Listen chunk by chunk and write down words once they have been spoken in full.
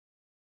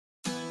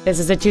This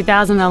is a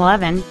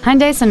 2011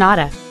 Hyundai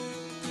Sonata.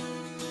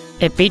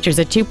 It features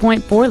a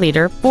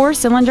 2.4-liter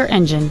four-cylinder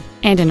engine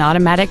and an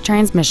automatic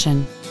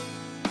transmission.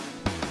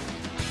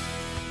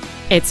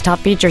 Its top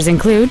features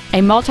include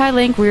a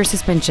multi-link rear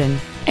suspension,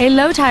 a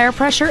low tire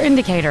pressure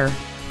indicator,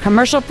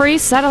 commercial-free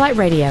satellite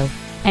radio,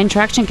 and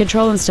traction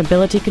control and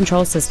stability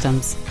control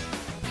systems.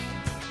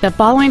 The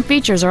following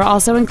features are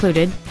also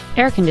included: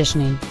 air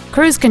conditioning,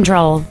 cruise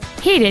control,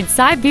 heated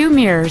side view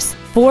mirrors,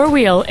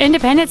 four-wheel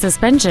independent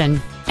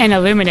suspension, an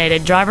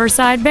illuminated driver's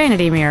side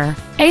vanity mirror,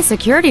 a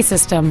security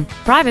system,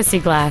 privacy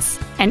glass,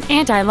 an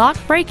anti-lock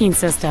braking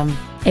system,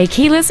 a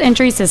keyless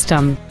entry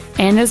system,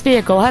 and this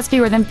vehicle has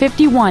fewer than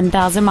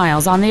 51,000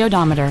 miles on the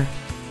odometer.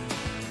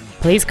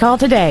 Please call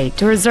today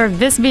to reserve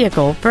this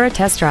vehicle for a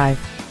test drive.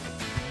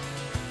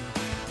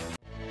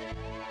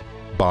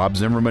 Bob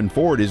Zimmerman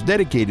Ford is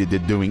dedicated to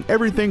doing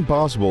everything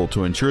possible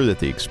to ensure that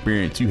the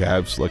experience you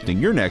have selecting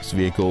your next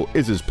vehicle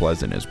is as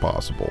pleasant as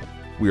possible.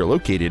 We are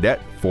located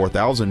at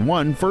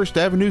 4001 First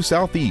Avenue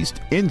Southeast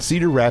in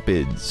Cedar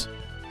Rapids.